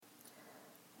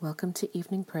Welcome to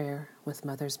Evening Prayer with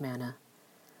Mother's Manna.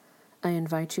 I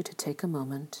invite you to take a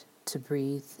moment to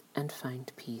breathe and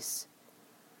find peace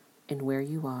in where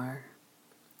you are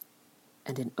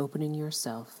and in opening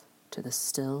yourself to the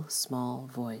still, small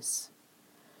voice.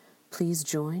 Please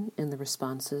join in the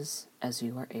responses as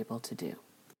you are able to do.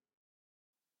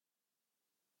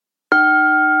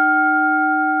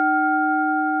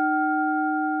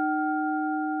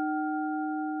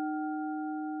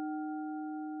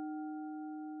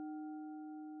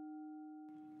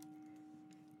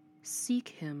 Seek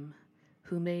him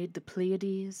who made the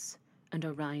Pleiades and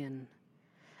Orion,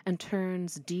 and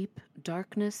turns deep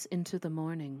darkness into the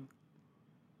morning,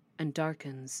 and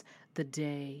darkens the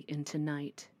day into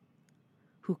night,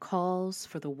 who calls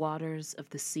for the waters of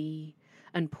the sea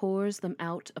and pours them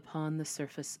out upon the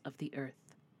surface of the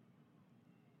earth.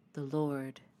 The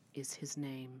Lord is his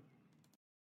name.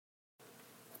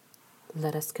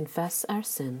 Let us confess our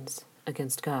sins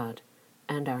against God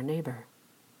and our neighbor.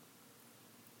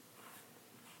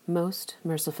 Most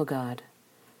merciful God,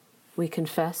 we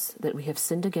confess that we have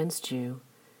sinned against you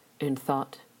in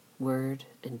thought, word,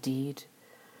 and deed,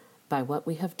 by what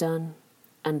we have done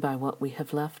and by what we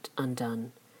have left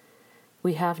undone.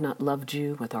 We have not loved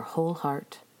you with our whole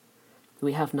heart.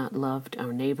 We have not loved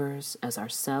our neighbors as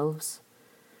ourselves.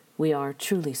 We are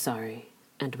truly sorry,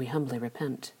 and we humbly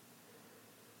repent.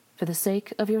 For the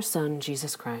sake of your Son,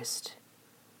 Jesus Christ,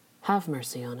 have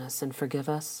mercy on us and forgive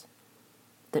us,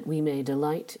 that we may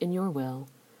delight in your will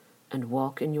and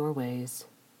walk in your ways,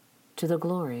 to the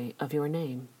glory of your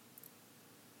name.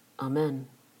 Amen.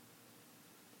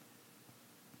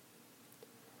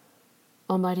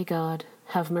 Almighty God,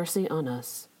 have mercy on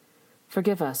us.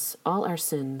 Forgive us all our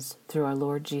sins through our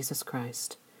Lord Jesus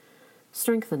Christ.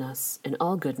 Strengthen us in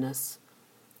all goodness,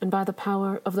 and by the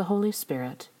power of the Holy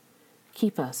Spirit,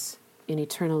 keep us in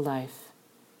eternal life.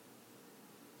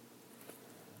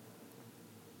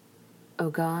 O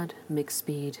God, make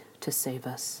speed to save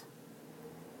us.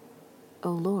 O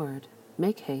Lord,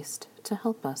 make haste to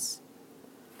help us.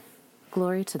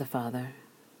 Glory to the Father,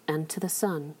 and to the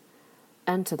Son,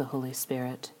 and to the Holy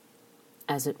Spirit,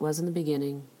 as it was in the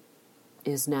beginning,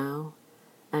 is now,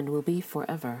 and will be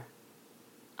forever.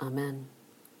 Amen.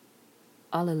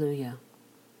 Alleluia.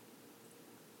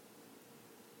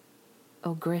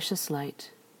 O gracious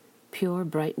light, pure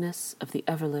brightness of the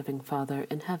ever-living Father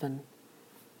in heaven,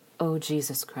 O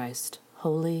Jesus Christ,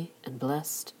 holy and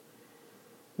blessed,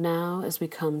 now as we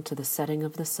come to the setting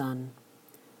of the sun,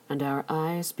 and our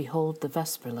eyes behold the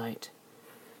vesper light,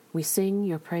 we sing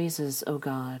your praises, O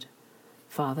God,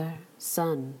 Father,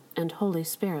 Son, and Holy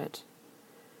Spirit.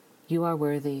 You are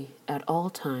worthy at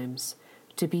all times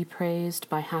to be praised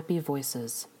by happy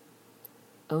voices,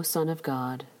 O Son of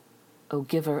God, O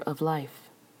Giver of life,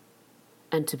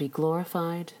 and to be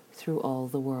glorified through all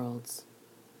the worlds.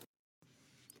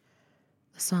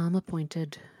 The psalm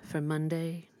appointed for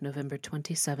Monday, November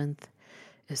 27th,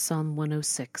 is Psalm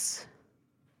 106.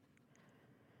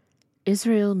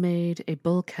 Israel made a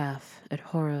bull calf at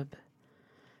Horeb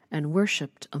and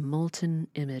worshipped a molten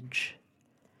image,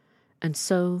 and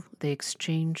so they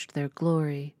exchanged their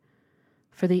glory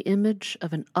for the image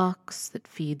of an ox that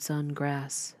feeds on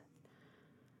grass.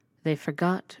 They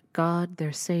forgot God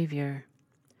their Savior,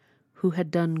 who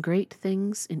had done great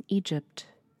things in Egypt,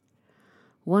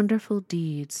 wonderful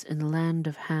deeds in the land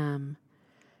of Ham,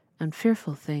 and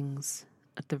fearful things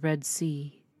at the Red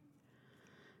Sea.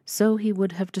 So he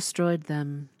would have destroyed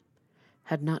them,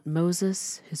 had not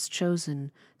Moses, his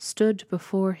chosen, stood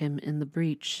before him in the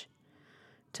breach,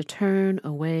 to turn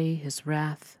away his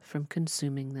wrath from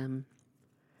consuming them.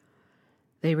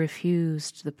 They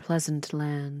refused the pleasant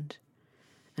land,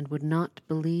 and would not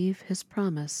believe his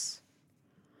promise.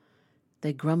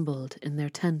 They grumbled in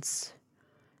their tents,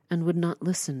 and would not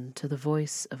listen to the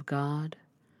voice of God.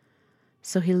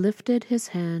 So he lifted his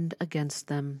hand against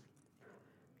them,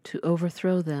 to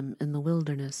overthrow them in the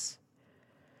wilderness,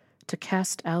 to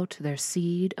cast out their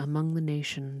seed among the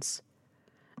nations,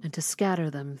 and to scatter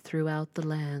them throughout the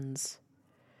lands.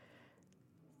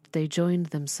 They joined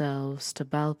themselves to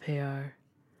Baal-peor,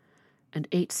 and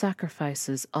ate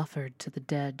sacrifices offered to the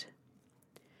dead.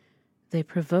 They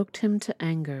provoked him to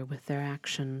anger with their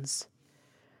actions,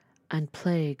 and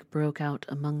plague broke out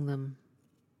among them.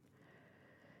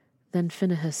 Then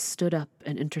Phinehas stood up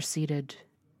and interceded,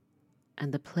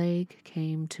 and the plague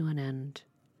came to an end.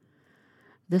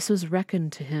 This was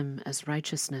reckoned to him as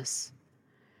righteousness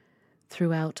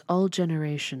throughout all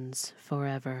generations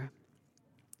forever.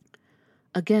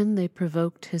 Again they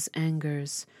provoked his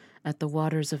angers at the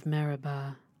waters of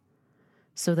Meribah,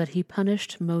 so that he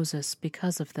punished Moses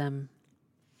because of them.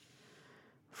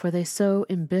 For they so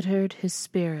embittered his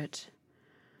spirit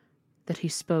that he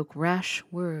spoke rash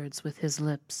words with his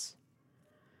lips.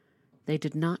 They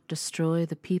did not destroy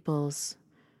the peoples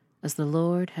as the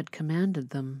Lord had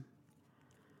commanded them.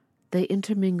 They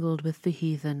intermingled with the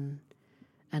heathen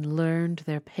and learned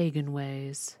their pagan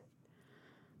ways,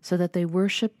 so that they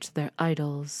worshipped their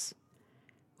idols,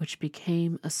 which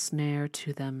became a snare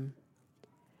to them.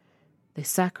 They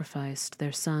sacrificed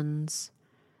their sons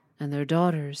and their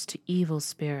daughters to evil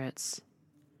spirits.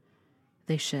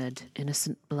 They shed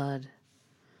innocent blood,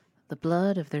 the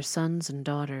blood of their sons and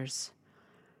daughters,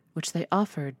 which they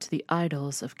offered to the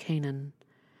idols of Canaan,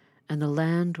 and the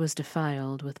land was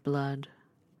defiled with blood.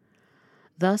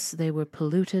 Thus they were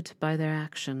polluted by their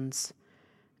actions,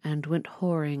 and went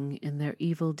whoring in their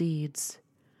evil deeds.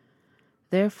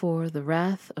 Therefore the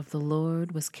wrath of the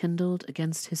Lord was kindled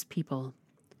against his people,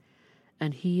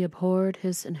 and he abhorred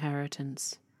his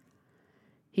inheritance.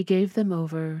 He gave them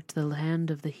over to the land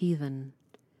of the heathen,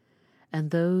 and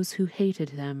those who hated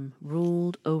them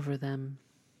ruled over them.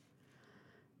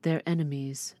 Their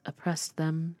enemies oppressed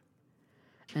them,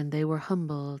 and they were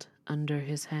humbled under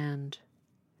his hand.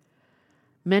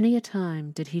 Many a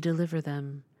time did he deliver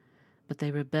them, but they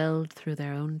rebelled through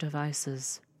their own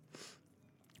devices,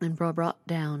 and were brought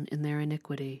down in their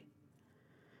iniquity.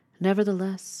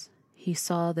 Nevertheless, he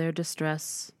saw their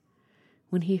distress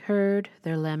when he heard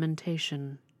their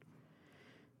lamentation.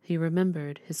 He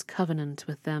remembered his covenant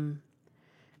with them,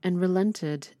 and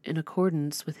relented in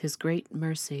accordance with his great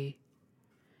mercy.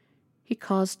 He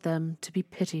caused them to be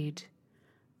pitied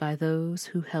by those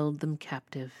who held them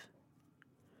captive.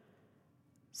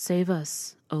 Save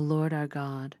us, O Lord our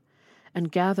God,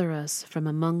 and gather us from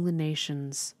among the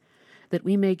nations, that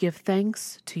we may give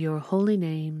thanks to your holy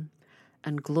name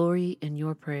and glory in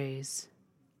your praise.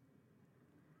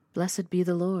 Blessed be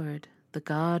the Lord, the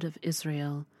God of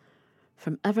Israel,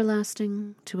 from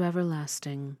everlasting to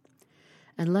everlasting.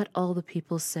 And let all the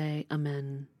people say,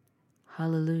 Amen.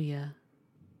 Hallelujah.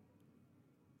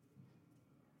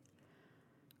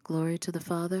 Glory to the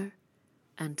Father,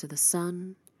 and to the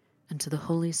Son, and to the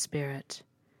Holy Spirit,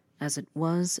 as it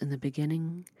was in the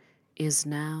beginning, is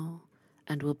now,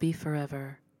 and will be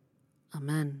forever.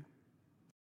 Amen.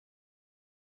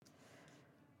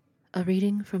 A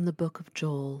reading from the book of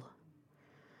Joel.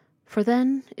 For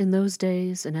then, in those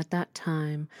days and at that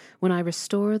time, when I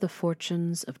restore the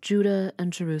fortunes of Judah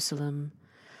and Jerusalem,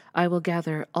 I will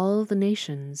gather all the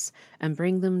nations and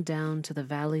bring them down to the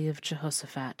valley of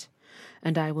Jehoshaphat,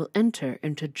 and I will enter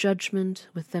into judgment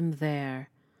with them there,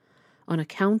 on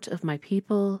account of my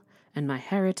people and my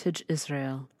heritage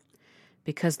Israel,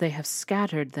 because they have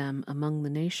scattered them among the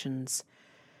nations.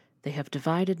 They have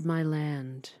divided my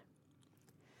land.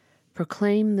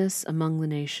 Proclaim this among the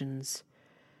nations.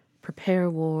 Prepare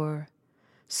war.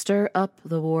 Stir up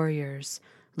the warriors.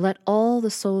 Let all the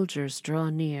soldiers draw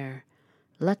near.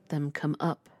 Let them come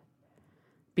up.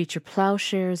 Beat your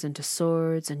plowshares into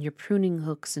swords and your pruning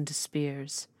hooks into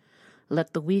spears.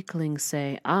 Let the weakling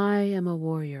say, I am a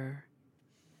warrior.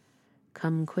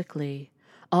 Come quickly,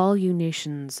 all you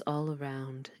nations all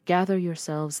around. Gather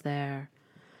yourselves there.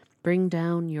 Bring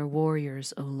down your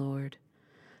warriors, O Lord.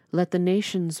 Let the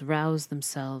nations rouse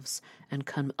themselves and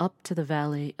come up to the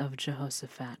valley of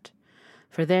Jehoshaphat.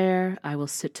 For there I will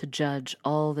sit to judge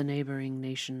all the neighboring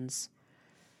nations.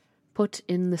 Put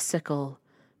in the sickle,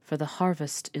 for the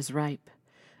harvest is ripe.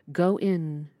 Go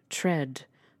in, tread,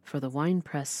 for the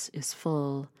winepress is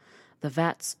full. The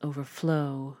vats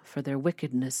overflow, for their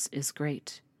wickedness is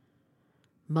great.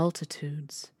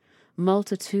 Multitudes,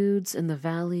 multitudes in the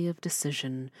valley of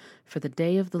decision, for the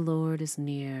day of the Lord is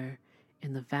near,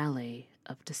 in the valley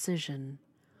of decision.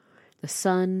 The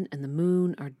sun and the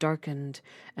moon are darkened,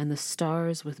 and the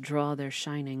stars withdraw their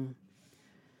shining.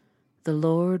 The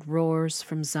Lord roars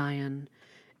from Zion,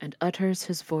 and utters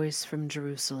his voice from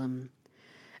Jerusalem,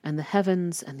 and the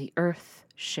heavens and the earth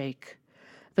shake.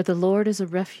 But the Lord is a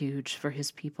refuge for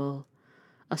his people,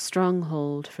 a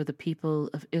stronghold for the people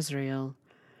of Israel.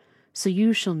 So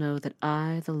you shall know that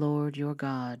I, the Lord your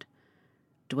God,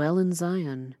 dwell in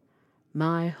Zion,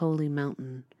 my holy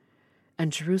mountain,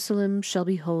 and Jerusalem shall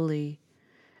be holy,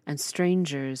 and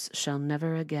strangers shall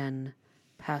never again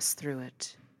pass through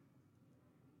it.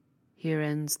 Here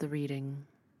ends the reading.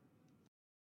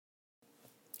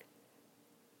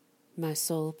 My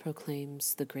soul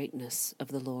proclaims the greatness of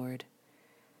the Lord.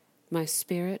 My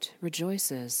spirit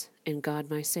rejoices in God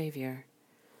my Savior,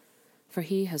 for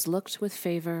he has looked with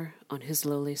favor on his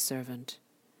lowly servant.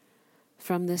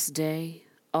 From this day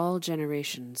all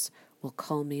generations will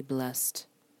call me blessed.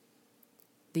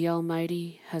 The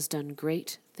Almighty has done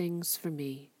great things for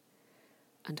me,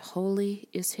 and holy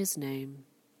is his name.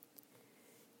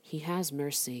 He has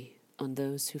mercy on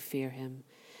those who fear him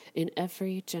in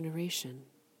every generation.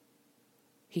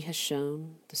 He has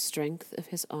shown the strength of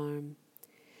his arm.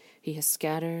 He has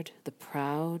scattered the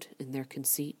proud in their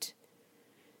conceit.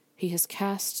 He has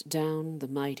cast down the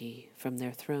mighty from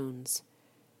their thrones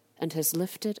and has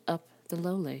lifted up the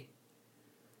lowly.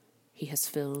 He has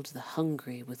filled the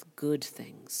hungry with good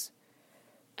things,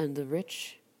 and the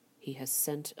rich he has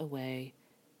sent away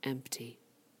empty.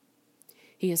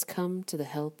 He has come to the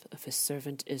help of his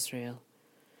servant Israel,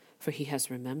 for he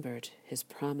has remembered his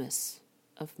promise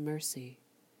of mercy,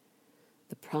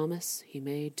 the promise he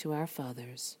made to our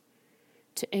fathers,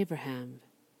 to Abraham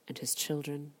and his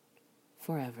children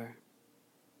forever.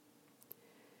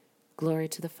 Glory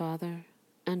to the Father,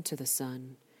 and to the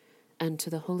Son, and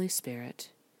to the Holy Spirit,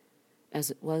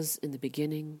 as it was in the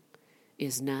beginning,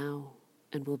 is now,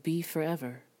 and will be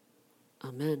forever.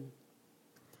 Amen.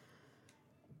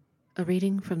 A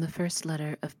reading from the first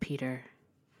letter of Peter.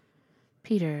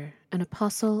 Peter, an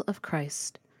apostle of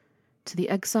Christ, to the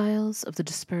exiles of the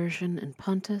dispersion in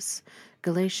Pontus,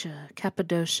 Galatia,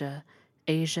 Cappadocia,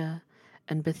 Asia,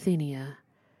 and Bithynia,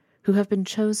 who have been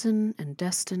chosen and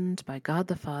destined by God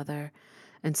the Father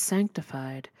and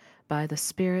sanctified by the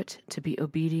Spirit to be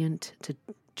obedient to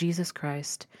Jesus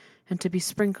Christ and to be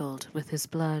sprinkled with his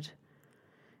blood.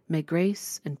 May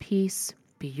grace and peace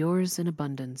be yours in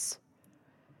abundance.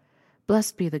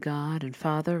 Blessed be the God and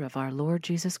Father of our Lord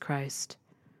Jesus Christ.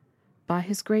 By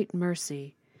his great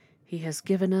mercy, he has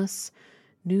given us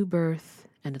new birth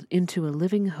and into a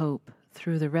living hope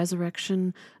through the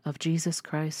resurrection of Jesus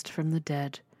Christ from the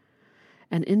dead,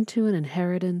 and into an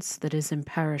inheritance that is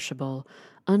imperishable,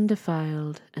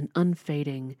 undefiled, and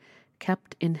unfading,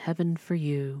 kept in heaven for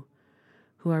you,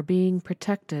 who are being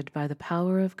protected by the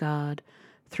power of God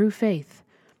through faith,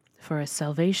 for a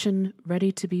salvation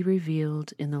ready to be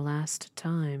revealed in the last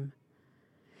time.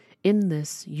 In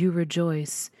this you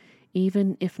rejoice,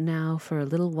 even if now for a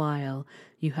little while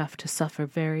you have to suffer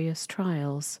various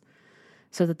trials,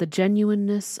 so that the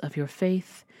genuineness of your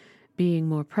faith, being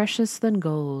more precious than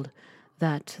gold,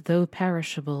 that, though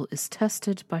perishable, is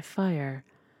tested by fire,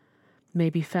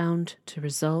 may be found to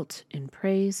result in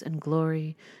praise and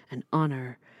glory and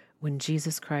honor when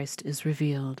Jesus Christ is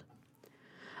revealed.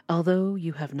 Although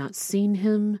you have not seen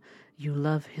him, you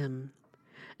love him.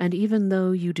 And even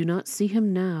though you do not see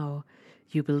him now,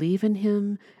 you believe in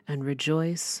him and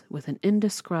rejoice with an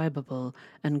indescribable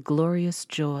and glorious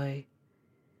joy.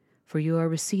 For you are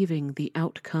receiving the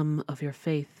outcome of your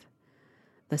faith,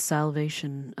 the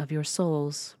salvation of your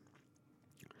souls.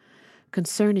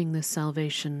 Concerning this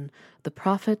salvation, the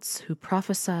prophets who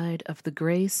prophesied of the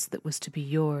grace that was to be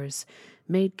yours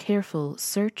made careful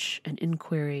search and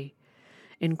inquiry,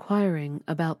 inquiring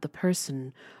about the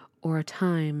person or a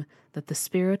time that the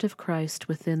Spirit of Christ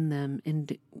within them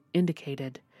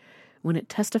indicated, when it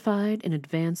testified in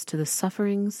advance to the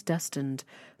sufferings destined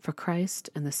for Christ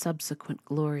and the subsequent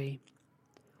glory.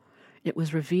 It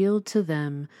was revealed to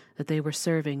them that they were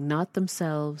serving not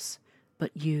themselves,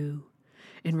 but you,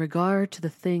 in regard to the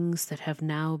things that have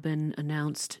now been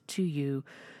announced to you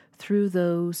through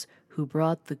those who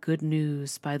brought the good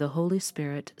news by the Holy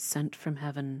Spirit sent from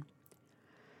heaven,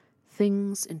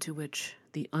 things into which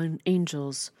the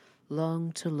angels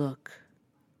long to look.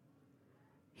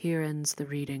 Here ends the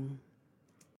reading.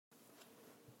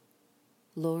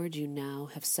 Lord, you now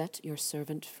have set your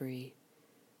servant free,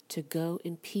 to go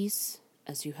in peace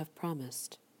as you have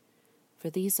promised. For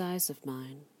these eyes of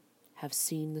mine have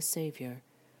seen the Savior,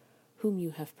 whom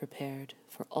you have prepared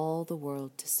for all the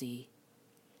world to see,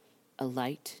 a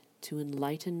light to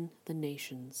enlighten the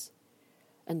nations,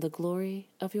 and the glory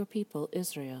of your people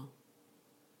Israel.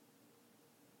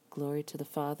 Glory to the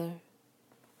Father,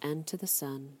 and to the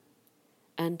Son,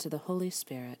 and to the Holy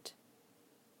Spirit,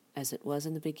 as it was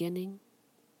in the beginning,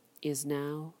 is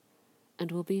now,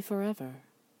 and will be forever.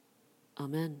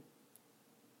 Amen.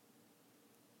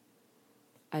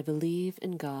 I believe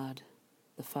in God,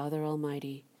 the Father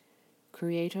Almighty,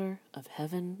 Creator of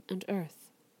heaven and earth.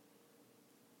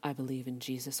 I believe in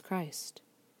Jesus Christ,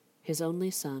 his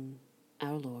only Son,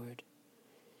 our Lord.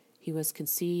 He was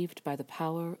conceived by the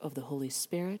power of the Holy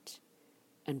Spirit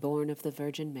and born of the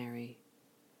Virgin Mary.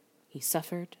 He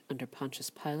suffered under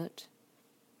Pontius Pilate,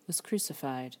 was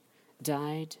crucified,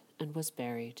 died, and was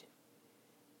buried.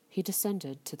 He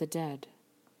descended to the dead.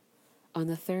 On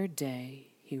the third day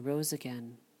he rose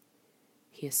again.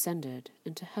 He ascended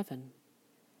into heaven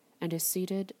and is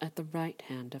seated at the right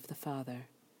hand of the Father.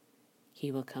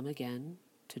 He will come again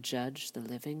to judge the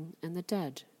living and the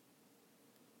dead.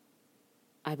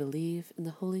 I believe in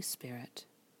the Holy Spirit,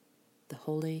 the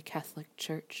Holy Catholic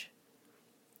Church,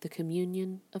 the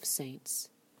communion of saints,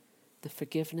 the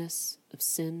forgiveness of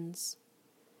sins,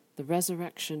 the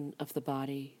resurrection of the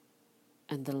body,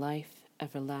 and the life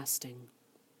everlasting.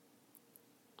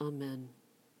 Amen.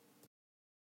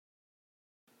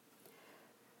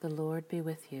 The Lord be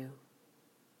with you.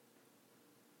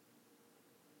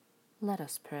 Let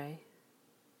us pray.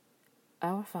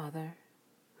 Our Father,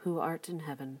 who art in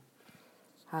heaven,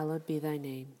 hallowed be thy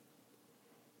name.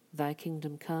 Thy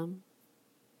kingdom come,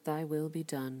 thy will be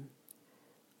done,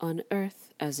 on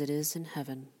earth as it is in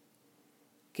heaven.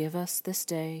 Give us this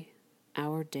day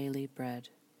our daily bread,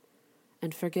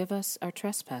 and forgive us our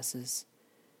trespasses,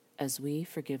 as we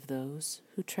forgive those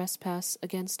who trespass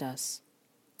against us.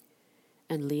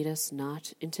 And lead us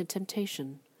not into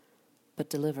temptation, but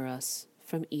deliver us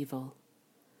from evil.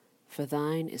 For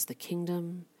thine is the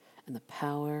kingdom, and the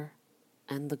power,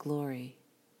 and the glory,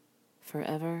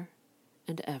 forever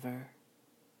and ever.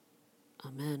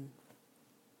 Amen.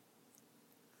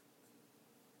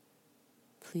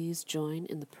 Please join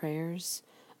in the prayers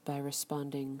by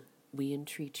responding, "We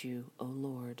entreat you, O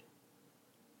Lord."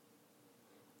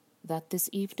 That this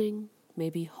evening may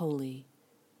be holy,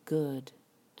 good,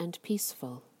 and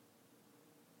peaceful.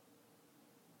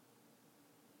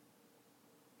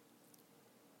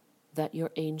 That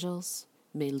your angels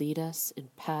may lead us in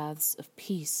paths of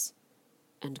peace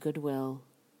and goodwill.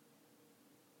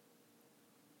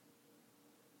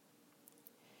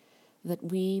 That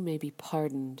we may be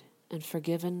pardoned and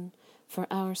forgiven for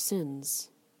our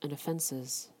sins and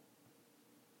offenses.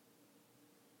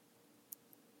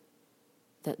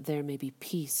 That there may be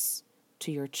peace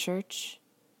to your church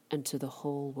and to the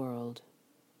whole world.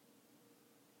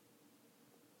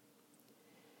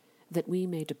 That we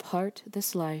may depart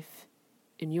this life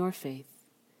in your faith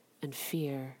and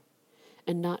fear,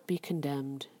 and not be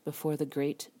condemned before the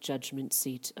great judgment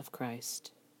seat of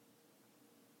Christ.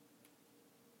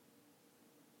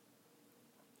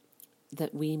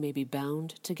 That we may be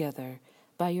bound together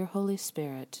by your Holy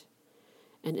Spirit,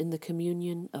 and in the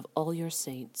communion of all your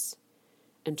saints,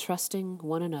 entrusting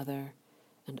one another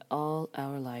and all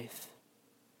our life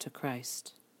to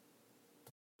Christ.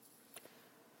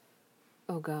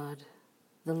 O God,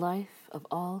 the life of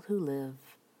all who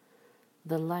live,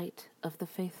 the light of the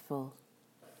faithful,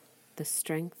 the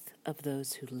strength of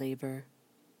those who labor,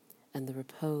 and the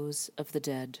repose of the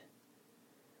dead,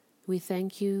 we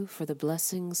thank you for the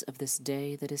blessings of this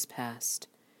day that is past,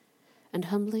 and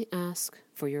humbly ask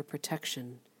for your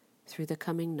protection through the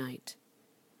coming night.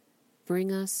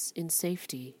 Bring us in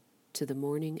safety to the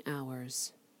morning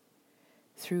hours.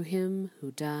 Through him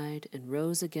who died and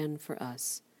rose again for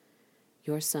us,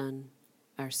 your Son,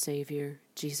 our Savior,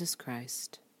 Jesus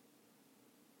Christ.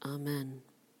 Amen.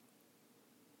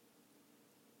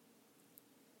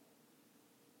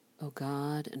 O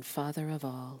God and Father of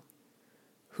all,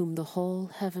 whom the whole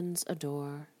heavens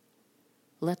adore,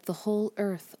 let the whole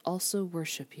earth also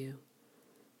worship you.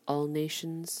 All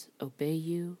nations obey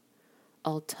you,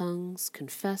 all tongues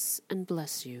confess and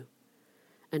bless you,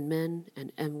 and men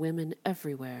and women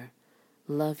everywhere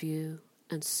love you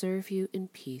and serve you in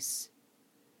peace.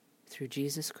 Through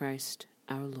Jesus Christ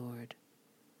our Lord.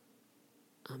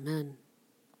 Amen.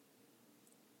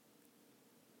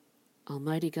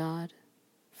 Almighty God,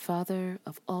 Father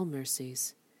of all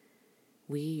mercies,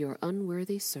 we, your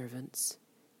unworthy servants,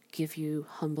 give you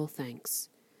humble thanks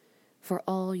for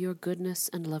all your goodness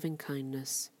and loving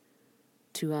kindness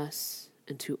to us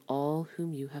and to all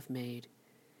whom you have made.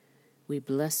 We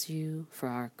bless you for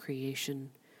our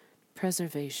creation,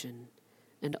 preservation,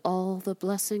 and all the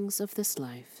blessings of this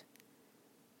life,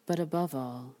 but above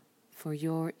all, for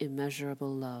your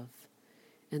immeasurable love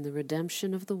in the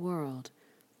redemption of the world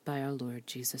by our Lord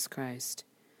Jesus Christ,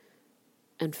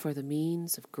 and for the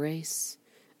means of grace,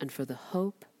 and for the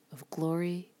hope of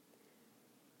glory.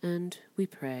 And we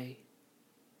pray,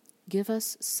 give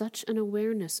us such an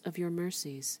awareness of your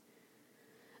mercies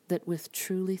that with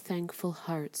truly thankful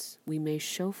hearts we may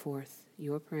show forth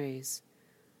your praise,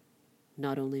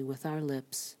 not only with our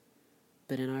lips,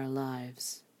 but in our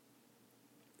lives,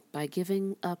 by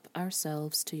giving up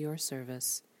ourselves to your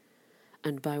service,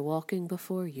 and by walking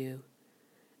before you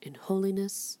in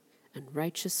holiness and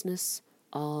righteousness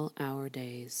all our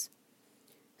days.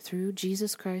 Through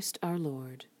Jesus Christ our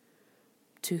Lord,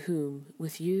 to whom,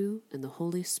 with you and the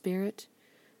Holy Spirit,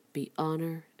 be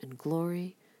honor and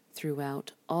glory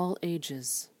throughout all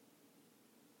ages.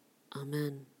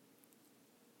 Amen.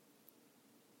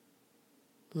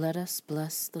 Let us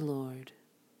bless the Lord.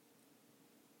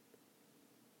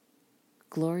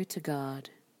 Glory to God,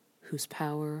 whose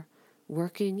power,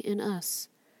 working in us,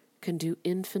 can do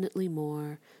infinitely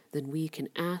more than we can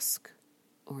ask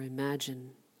or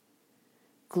imagine.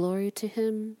 Glory to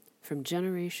him from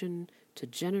generation to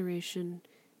generation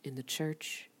in the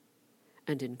Church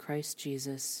and in Christ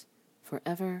Jesus,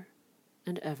 forever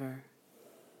and ever.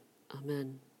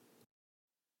 Amen.